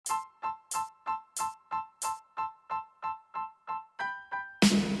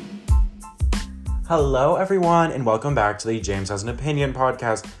Hello, everyone, and welcome back to the James Has an Opinion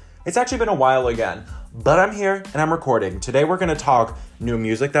podcast. It's actually been a while again, but I'm here and I'm recording. Today we're going to talk new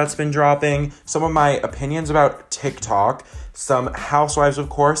music that's been dropping, some of my opinions about TikTok, some Housewives, of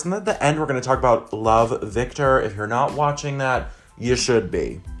course, and then at the end we're going to talk about Love, Victor. If you're not watching that, you should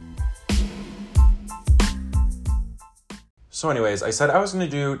be. So anyways, I said I was going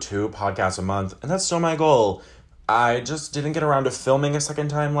to do 2 podcasts a month, and that's still my goal. I just didn't get around to filming a second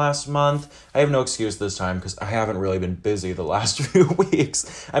time last month. I have no excuse this time because I haven't really been busy the last few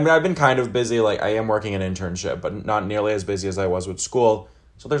weeks. I mean, I've been kind of busy, like I am working an internship, but not nearly as busy as I was with school.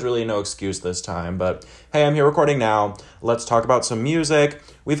 So there's really no excuse this time. But hey, I'm here recording now. Let's talk about some music.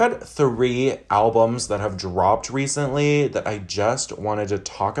 We've had 3 albums that have dropped recently that I just wanted to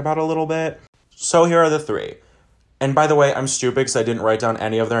talk about a little bit. So here are the 3. And by the way, I'm stupid because I didn't write down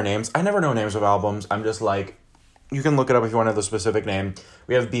any of their names. I never know names of albums. I'm just like, you can look it up if you want to have the specific name.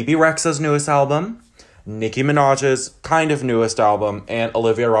 We have Bebe Rexha's newest album, Nicki Minaj's kind of newest album, and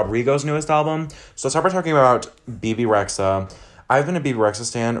Olivia Rodrigo's newest album. So let's start by talking about Bebe Rexha. I've been a Bebe Rexha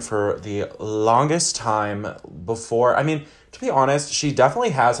stan for the longest time before. I mean, to be honest, she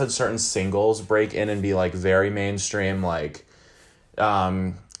definitely has had certain singles break in and be like very mainstream, like,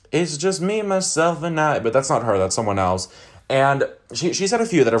 it's just me, myself, and I. But that's not her, that's someone else. And she's had a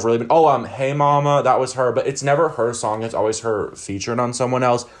few that have really been, Hey Mama, that was her, but it's never her song, it's always her featured on someone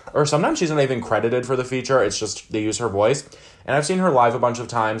else, or sometimes she's not even credited for the feature, it's just they use her voice, and I've seen her live a bunch of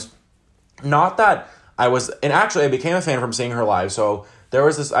times. Not that I became a fan from seeing her live, so there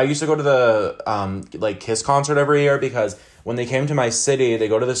was this, I used to go to the, Kiss concert every year, because when they came to my city, they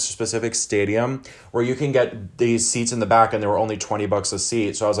go to this specific stadium where you can get these seats in the back, and they were only $20 a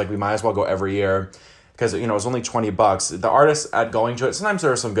seat, so I was like, we might as well go every year. Because, it was only $20. The artists at going to it, sometimes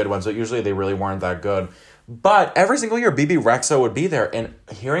there are some good ones, but usually they really weren't that good. But every single year, Bebe Rexha would be there. And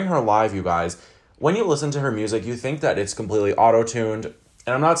hearing her live, you guys, when you listen to her music, you think that it's completely auto-tuned.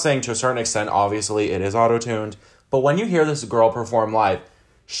 And I'm not saying to a certain extent, obviously, it is auto-tuned. But when you hear this girl perform live,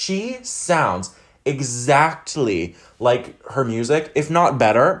 she sounds exactly like her music, if not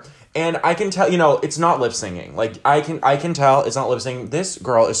better. And I can tell, it's not lip singing. Like, I can tell it's not lip singing. This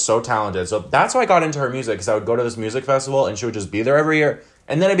girl is so talented. So that's why I got into her music, because I would go to this music festival and she would just be there every year.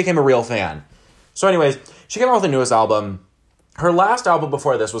 And then I became a real fan. So anyways, she came out with the newest album. Her last album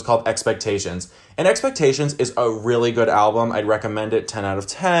before this was called Expectations. And Expectations is a really good album. I'd recommend it 10 out of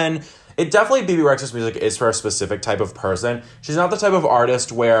 10. It definitely, Bebe Rexha's music is for a specific type of person. She's not the type of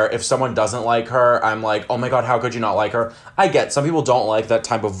artist where if someone doesn't like her, I'm like, oh my God, how could you not like her? I get some people don't like that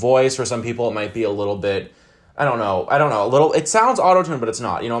type of voice. For some people, it might be a little bit, I don't know, it sounds auto-tuned, but it's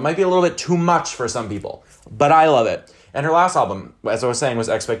not. It might be a little bit too much for some people, but I love it. And her last album, as I was saying, was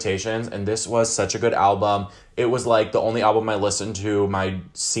Expectations, and this was such a good album. It was like the only album I listened to my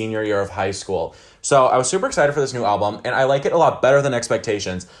senior year of high school. So I was super excited for this new album, and I like it a lot better than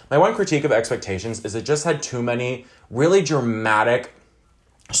Expectations. My one critique of Expectations is it just had too many really dramatic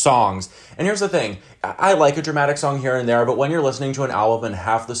songs. And here's the thing, I like a dramatic song here and there, but when you're listening to an album and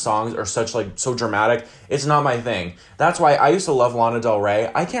half the songs are so dramatic, it's not my thing. That's why I used to love Lana Del Rey.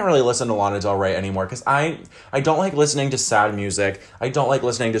 I can't really listen to Lana Del Rey anymore because I don't like listening to sad music. I don't like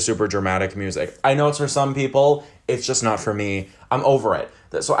listening to super dramatic music. I know it's for some people, it's just not for me. I'm over it.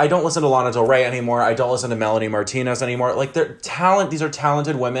 So I don't listen to Lana Del Rey anymore. I don't listen to Melanie Martinez anymore. Like, these are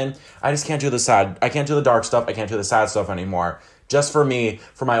talented women. I just can't do the sad. I can't do the dark stuff. I can't do the sad stuff anymore. Just for me,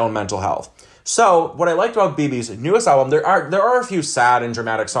 for my own mental health. So what I liked about Bebe's newest album, there are a few sad and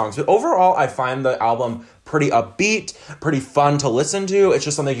dramatic songs, but overall I find the album pretty upbeat, pretty fun to listen to. It's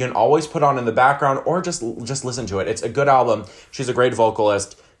just something you can always put on in the background or just listen to it. It's a good album. She's a great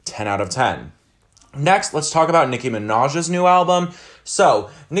vocalist. 10 out of 10. Next, let's talk about Nicki Minaj's new album. So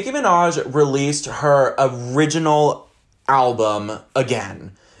Nicki Minaj released her original album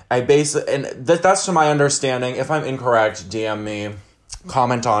again. That's to my understanding. If I'm incorrect, DM me,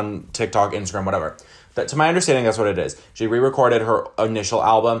 comment on TikTok, Instagram, whatever. To my understanding, that's what it is. She re-recorded her initial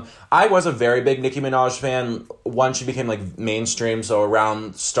album. I was a very big Nicki Minaj fan once she became mainstream, so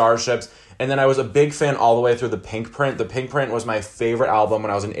around Starships. And then I was a big fan all the way through The Pink Print. The Pink Print was my favorite album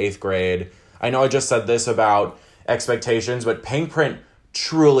when I was in 8th grade. I know I just said this about Expectations, but Pink Print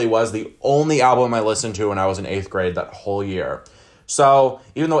truly was the only album I listened to when I was in 8th grade that whole year. So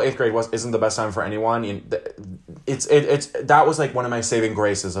even though 8th grade isn't the best time for anyone, that was one of my saving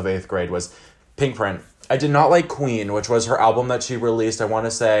graces of 8th grade was Pink Print. I did not like Queen, which was her album that she released, I want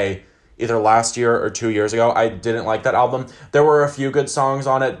to say, either last year or 2 years ago. I didn't like that album. There were a few good songs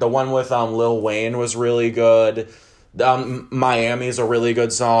on it. The one with Lil Wayne was really good. Miami's a really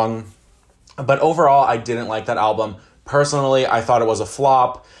good song. But overall, I didn't like that album. Personally, I thought it was a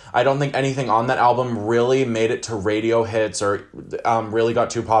flop. I don't think anything on that album really made it to radio hits or really got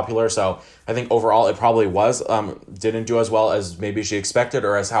too popular. So I think overall it probably didn't do as well as maybe she expected,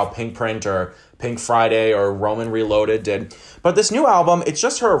 or as how Pink Print or Pink Friday or Roman Reloaded did. But this new album, it's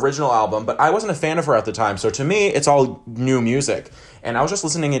just her original album, but I wasn't a fan of her at the time. So to me, it's all new music. And I was just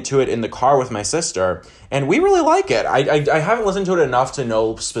listening to it in the car with my sister, and we really like it. I haven't listened to it enough to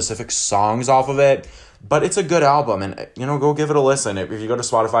know specific songs off of it, but it's a good album, and, go give it a listen. If you go to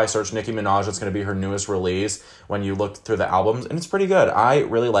Spotify, search Nicki Minaj, it's going to be her newest release when you look through the albums, and it's pretty good. I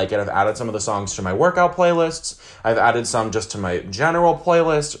really like it. I've added some of the songs to my workout playlists. I've added some just to my general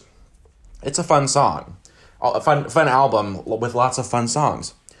playlist. It's a fun song. A fun album with lots of fun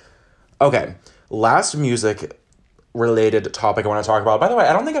songs. Okay, last music-related topic I want to talk about. By the way,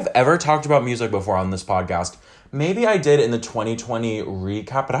 I don't think I've ever talked about music before on this podcast. Maybe I did in the 2020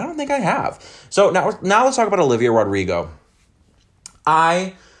 recap, but I don't think I have. So now let's talk about Olivia Rodrigo.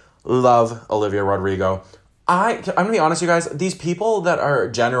 I love Olivia Rodrigo. I'm going to be honest, you guys. These people that are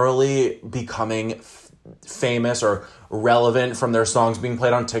generally becoming famous or relevant from their songs being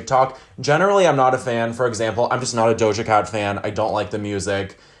played on TikTok, generally I'm not a fan. For example, I'm just not a Doja Cat fan. I don't like the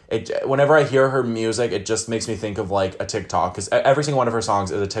music. Whenever I hear her music, it just makes me think of like a TikTok, because every single one of her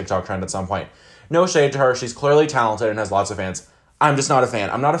songs is a TikTok trend at some point. No shade to her. She's clearly talented and has lots of fans. I'm just not a fan.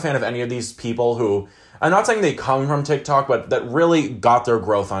 I'm not a fan of any of these people who, I'm not saying they come from TikTok, but that really got their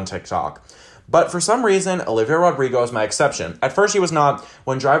growth on TikTok. But for some reason, Olivia Rodrigo is my exception. At first, she was not.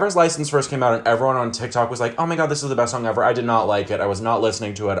 When Driver's License first came out and everyone on TikTok was like, oh my God, this is the best song ever, I did not like it. I was not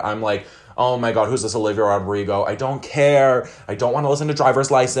listening to it. I'm like, oh my God, who's this Olivia Rodrigo? I don't care. I don't want to listen to Driver's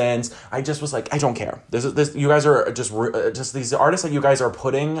License. I just was like, I don't care. You guys are just these artists that you guys are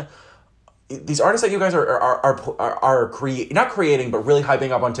putting. These artists that you guys not creating, but really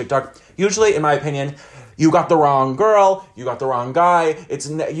hyping up on TikTok, usually, in my opinion, you got the wrong girl, you got the wrong guy.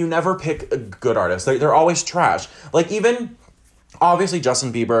 You never pick a good artist. They're always trash. Like, even, obviously,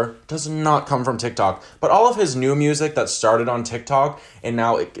 Justin Bieber does not come from TikTok, but all of his new music that started on TikTok and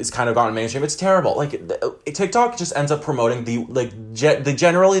now it's kind of gone mainstream, it's terrible. Like, TikTok just ends up promoting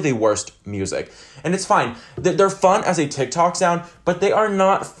generally the worst music. And it's fine. They're fun as a TikTok sound, but they are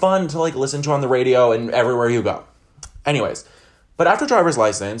not fun to listen to on the radio and everywhere you go. Anyways, but after Driver's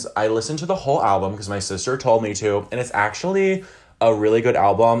License, I listened to the whole album because my sister told me to, and it's actually a really good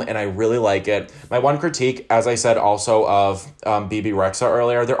album, and I really like it. My one critique, as I said also of BB Rexa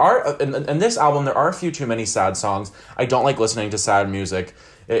earlier, there are, in this album, there are a few too many sad songs. I don't like listening to sad music.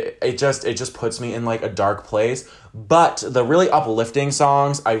 It just puts me in a dark place. But the really uplifting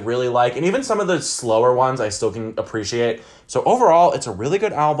songs I really like, and even some of the slower ones I still can appreciate. So overall, it's a really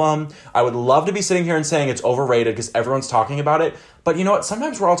good album. I would love to be sitting here and saying it's overrated because everyone's talking about it. But you know what?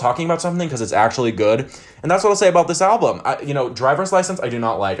 Sometimes we're all talking about something because it's actually good. And that's what I'll say about this album. Driver's License, I do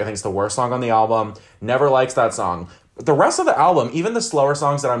not like. I think it's the worst song on the album. Never likes that song. But the rest of the album, even the slower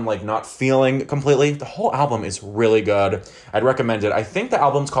songs that I'm not feeling completely, the whole album is really good. I'd recommend it. I think the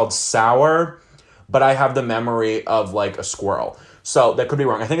album's called Sour, but I have the memory of a squirrel. So that could be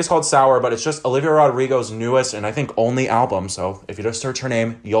wrong. I think it's called Sour, but it's just Olivia Rodrigo's newest and I think only album. So if you just search her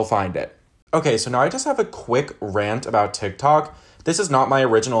name, you'll find it. Okay, so now I just have a quick rant about TikTok. This is not my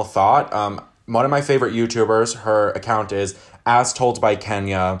original thought. One of my favorite YouTubers, her account is As Told by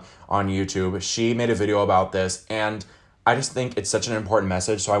Kenya on YouTube. She made a video about this, and I just think it's such an important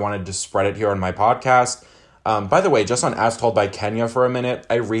message, so I wanted to spread it here on my podcast. By the way, just on As Told by Kenya for a minute,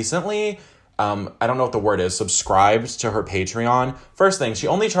 I recently, I don't know what the word is, subscribed to her Patreon. First thing, she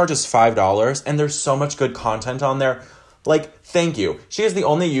only charges $5, and there's so much good content on there. Thank you. She is the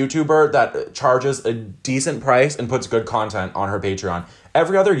only YouTuber that charges a decent price and puts good content on her Patreon.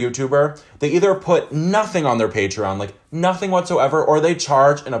 Every other YouTuber, they either put nothing on their Patreon, nothing whatsoever, or they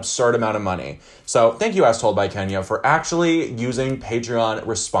charge an absurd amount of money. So thank you, As Told by Kenya, for actually using Patreon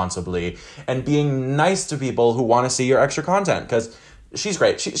responsibly and being nice to people who want to see your extra content, because she's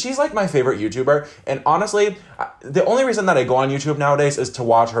great. She's my favorite YouTuber. And honestly, the only reason that I go on YouTube nowadays is to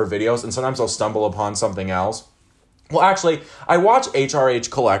watch her videos, and sometimes I'll stumble upon something else. Well, actually, I watch HRH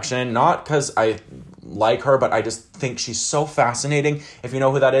Collection, not because I like her, but I just think she's so fascinating, if you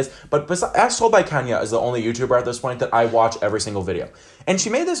know who that is. But As Told by Kenya is the only YouTuber at this point that I watch every single video. And she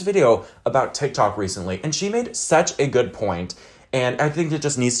made this video about TikTok recently, and she made such a good point, and I think it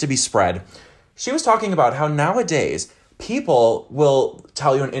just needs to be spread. She was talking about how nowadays people will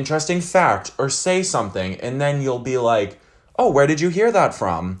tell you an interesting fact or say something, and then you'll be like, oh, where did you hear that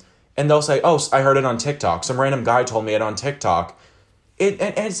from? And they'll say, oh, I heard it on TikTok. Some random guy told me it on TikTok. And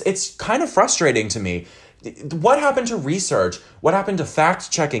it's kind of frustrating to me. What happened to research? What happened to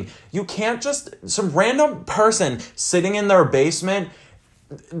fact checking? You can't just, some random person sitting in their basement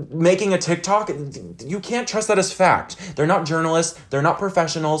making a TikTok, you can't trust that as fact. They're not journalists, they're not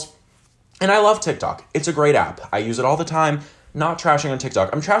professionals. And I love TikTok. It's a great app. I use it all the time. Not trashing on TikTok.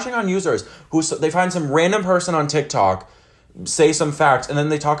 I'm trashing on users who, they find some random person on TikTok, say some facts, and then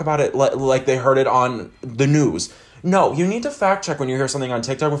they talk about it like they heard it on the news. No, you need to fact check when you hear something on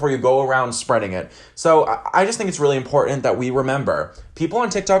TikTok before you go around spreading it. So I just think it's really important that we remember people on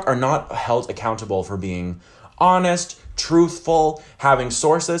TikTok are not held accountable for being honest, truthful, having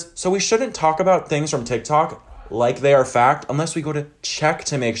sources. So we shouldn't talk about things from TikTok like they are fact unless we go to check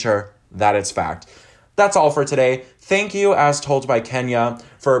to make sure that it's fact. That's all for today. Thank you, as told by Kenya,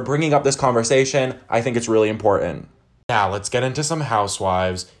 for bringing up this conversation. I think it's really important. Now, let's get into some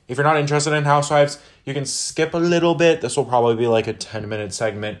Housewives. If you're not interested in Housewives, you can skip a little bit. This will probably be like a 10-minute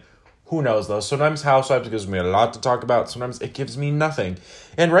segment. Who knows, though? Sometimes Housewives gives me a lot to talk about. Sometimes it gives me nothing.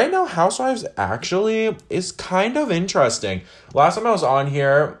 And right now, Housewives actually is kind of interesting. Last time I was on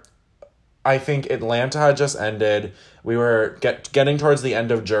here, I think Atlanta had just ended. We were getting towards the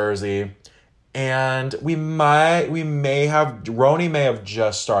end of Jersey. And Roni may have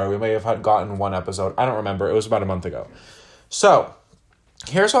just started. We may have gotten one episode. I don't remember. It was about a month ago. So,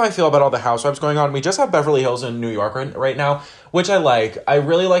 here's how I feel about all the Housewives going on. We just have Beverly Hills in New York right now, which I like. I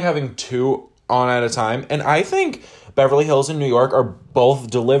really like having two on at a time. And I think Beverly Hills and New York are both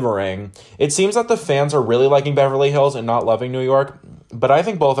delivering. It seems that the fans are really liking Beverly Hills and not loving New York. But I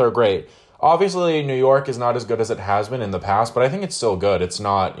think both are great. Obviously, New York is not as good as it has been in the past, but I think it's still good. It's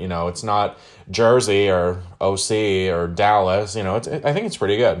not, it's not Jersey or OC or Dallas. I think it's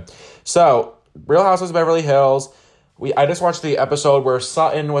pretty good. So, Real Housewives of Beverly Hills. I just watched the episode where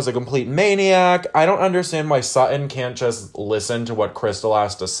Sutton was a complete maniac. I don't understand why Sutton can't just listen to what Crystal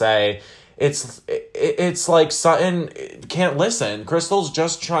has to say. It's like Sutton can't listen. Crystal's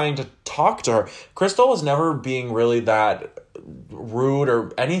just trying to talk to her. Crystal was never being really that rude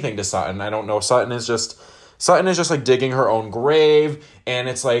or anything to Sutton. I don't know. Sutton is just like digging her own grave, and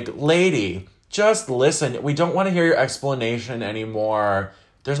it's like, lady, just listen. We don't want to hear your explanation anymore.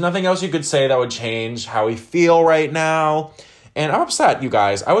 There's nothing else you could say that would change how we feel right now. And I'm upset, you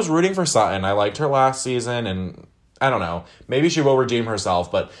guys. I was rooting for Sutton. I liked her last season, and I don't know. Maybe she will redeem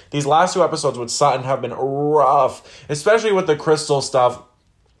herself, but these last two episodes with Sutton have been rough, especially with the Crystal stuff.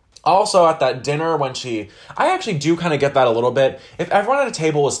 Also, at that dinner when I actually do kind of get that a little bit. If everyone at a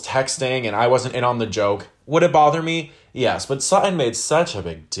table was texting and I wasn't in on the joke, would it bother me? Yes, but Sutton made such a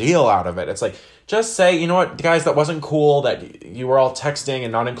big deal out of it. It's like, just say, you know what, guys, that wasn't cool that you were all texting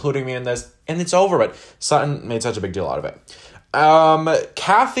and not including me in this, and it's over. But Sutton made such a big deal out of it.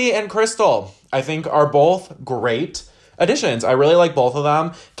 Kathy and Crystal, I think, are both great additions. I really like both of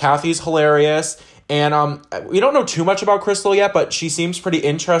them. Kathy's hilarious. And we don't know too much about Crystal yet, but she seems pretty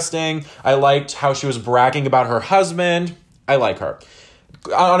interesting. I liked how she was bragging about her husband. I like her.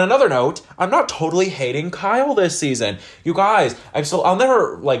 On another note, I'm not totally hating Kyle this season. You guys, I'll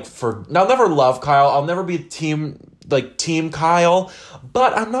never love Kyle. I'll never be team Kyle,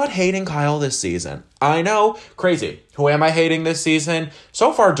 but I'm not hating Kyle this season. I know, crazy. Who am I hating this season?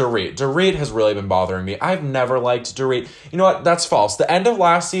 So far, Dorit. Dorit has really been bothering me. I've never liked Dorit. You know what? That's false. The end of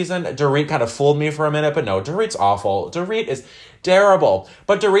last season, Dorit kind of fooled me for a minute, but no, Dorit's awful. Dorit is terrible.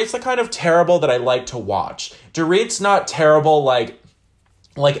 But Dorit's the kind of terrible that I like to watch. Dorit's not terrible like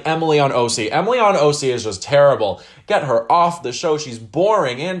Emily on OC. Emily on OC is just terrible. Get her off the show. She's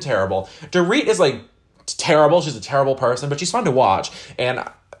boring and terrible. Dorit is terrible. She's a terrible person, but she's fun to watch. And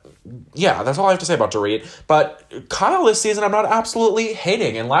yeah, that's all I have to say about Dorit. But Kyle this season, I'm not absolutely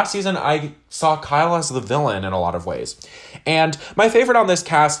hating. And last season, I saw Kyle as the villain in a lot of ways. And my favorite on this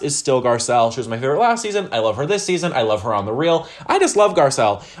cast is still Garcelle. She was my favorite last season. I love her this season. I love her on The Real. I just love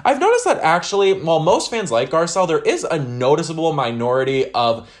Garcelle. I've noticed that actually, while most fans like Garcelle, there is a noticeable minority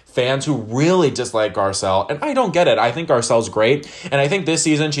of fans who really dislike Garcelle, and I don't get it. I think Garcelle's great, and I think this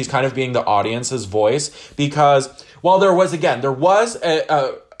season she's kind of being the audience's voice, because while there was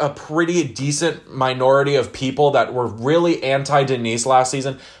a pretty decent minority of people that were really anti-Denise last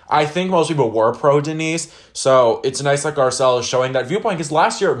season, I think most people were pro-Denise, so it's nice that Garcelle is showing that viewpoint, because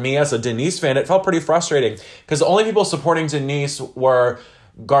last year, me as a Denise fan, it felt pretty frustrating, because the only people supporting Denise were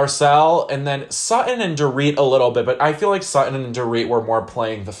Garcelle, and then Sutton and Dorit a little bit, but I feel like Sutton and Dorit were more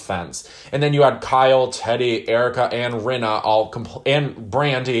playing the fence. And then you had Kyle, Teddy, Erica, and Rinna and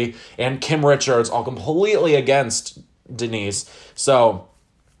Brandy and Kim Richards all completely against Denise. So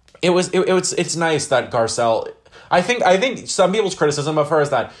it's nice that Garcelle. I think some people's criticism of her is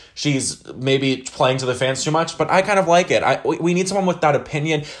that she's maybe playing to the fans too much, but I kind of like it. We need someone with that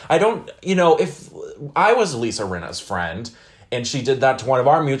opinion. I don't, if I was Lisa Rinna's friend and she did that to one of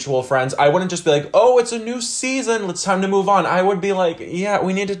our mutual friends, I wouldn't just be like, oh, it's a new season, it's time to move on. I would be like, yeah,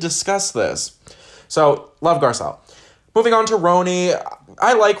 we need to discuss this. So, love Garcelle. Moving on to Roni.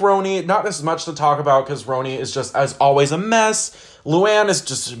 I like Roni, not as much to talk about because Roni is just, as always, a mess. Luann is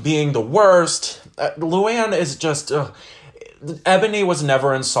just being the worst. Luann is just... Ebony was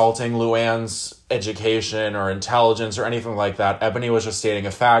never insulting Luann's education or intelligence or anything like that. Ebony was just stating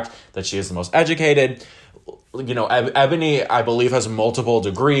a fact that she is the most educated. Ebony, I believe, has multiple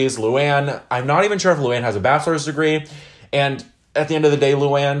degrees. Luann, I'm not even sure if Luann has a bachelor's degree. And at the end of the day,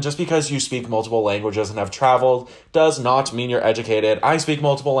 Luann, just because you speak multiple languages and have traveled does not mean you're educated. I speak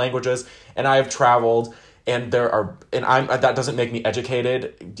multiple languages and I have traveled, and that doesn't make me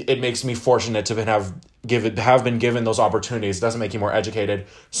educated. It makes me fortunate to have been given those opportunities. It doesn't make you more educated.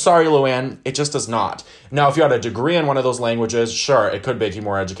 Sorry, Luann, it just does not. Now, if you had a degree in one of those languages, sure, it could make you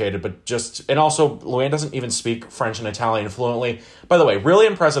more educated, and also, Luann doesn't even speak French and Italian fluently. By the way, really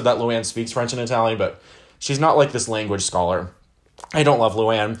impressive that Luann speaks French and Italian, but she's not like this language scholar. I don't love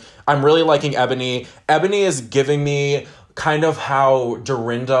Luann. I'm really liking Ebony. Ebony is giving me kind of how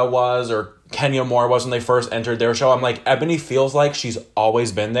Dorinda was, or Kenya Moore was when they first entered their show. I'm like, Ebony feels like she's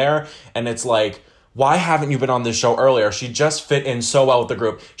always been there, and it's like, why haven't you been on this show earlier? She just fit in so well with the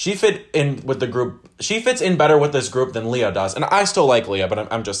group. She fits in better with this group than Leah does, and I still like Leah,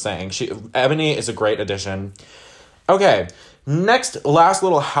 but I'm just saying, Ebony is a great addition. Okay, last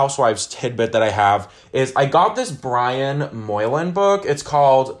little Housewives tidbit that I have is I got this Brian Moylan book. It's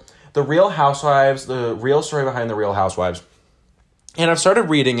called The Real Housewives, The Real Story Behind the Real Housewives. And I've started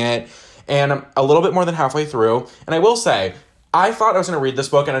reading it, and I'm a little bit more than halfway through. And I will say, I thought I was going to read this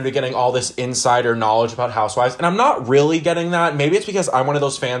book and I'd be getting all this insider knowledge about Housewives, and I'm not really getting that. Maybe it's because I'm one of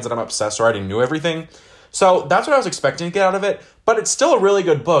those fans that I'm obsessed or already knew everything. So that's what I was expecting to get out of it, but it's still a really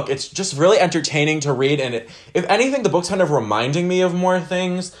good book. It's just really entertaining to read, and if anything, the book's kind of reminding me of more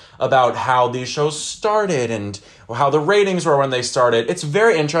things about how these shows started and how the ratings were when they started. It's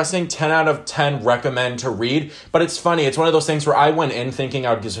very interesting. 10 out of 10 recommend to read, but it's funny. It's one of those things where I went in thinking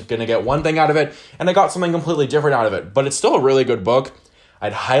I was going to get one thing out of it, and I got something completely different out of it, but it's still a really good book.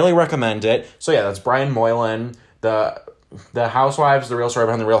 I'd highly recommend it. So yeah, that's Brian Moylan, The Housewives, The Real Story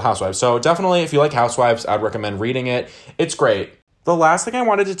Behind the Real Housewives. So definitely, if you like Housewives, I'd recommend reading it. It's great. The last thing I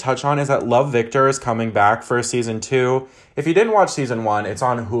wanted to touch on is that Love Victor is coming back for season 2. If you didn't watch season 1, it's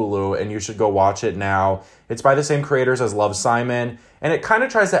on Hulu, and you should go watch it now. It's by the same creators as Love, Simon, and it kind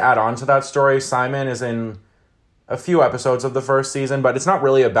of tries to add on to that story. Simon is in a few episodes of the first season, but it's not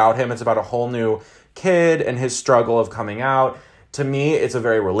really about him. It's about a whole new kid and his struggle of coming out. To me, it's a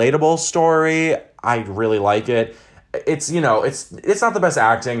very relatable story. I really like it. It's not the best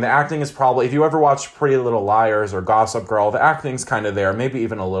acting. The acting is probably, if you ever watch Pretty Little Liars or Gossip Girl, the acting's kind of there, maybe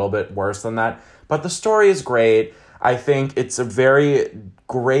even a little bit worse than that. But the story is great. I think it's a very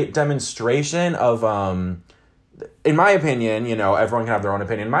great demonstration of, in my opinion, everyone can have their own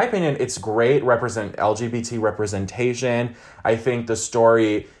opinion. In my opinion, it's great LGBT representation. I think the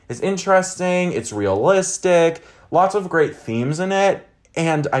story is interesting. It's realistic. Lots of great themes in it.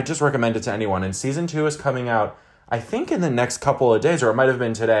 And I just recommend it to anyone. And season 2 is coming out, I think, in the next couple of days, or it might have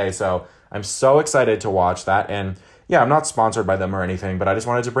been today. So I'm so excited to watch that. And yeah, I'm not sponsored by them or anything, but I just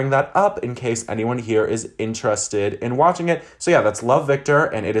wanted to bring that up in case anyone here is interested in watching it. So yeah, that's Love Victor,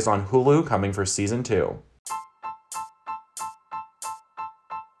 and it is on Hulu, coming for season 2.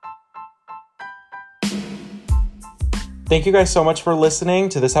 Thank you guys so much for listening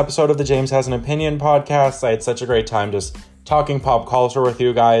to this episode of the James Has an Opinion podcast. I had such a great time just talking pop culture with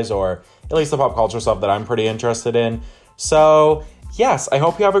you guys, or at least the pop culture stuff that I'm pretty interested in. So yes, I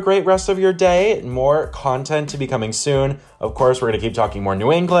hope you have a great rest of your day. More content to be coming soon. Of course, we're going to keep talking more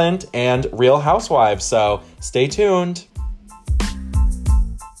New England and Real Housewives, so stay tuned.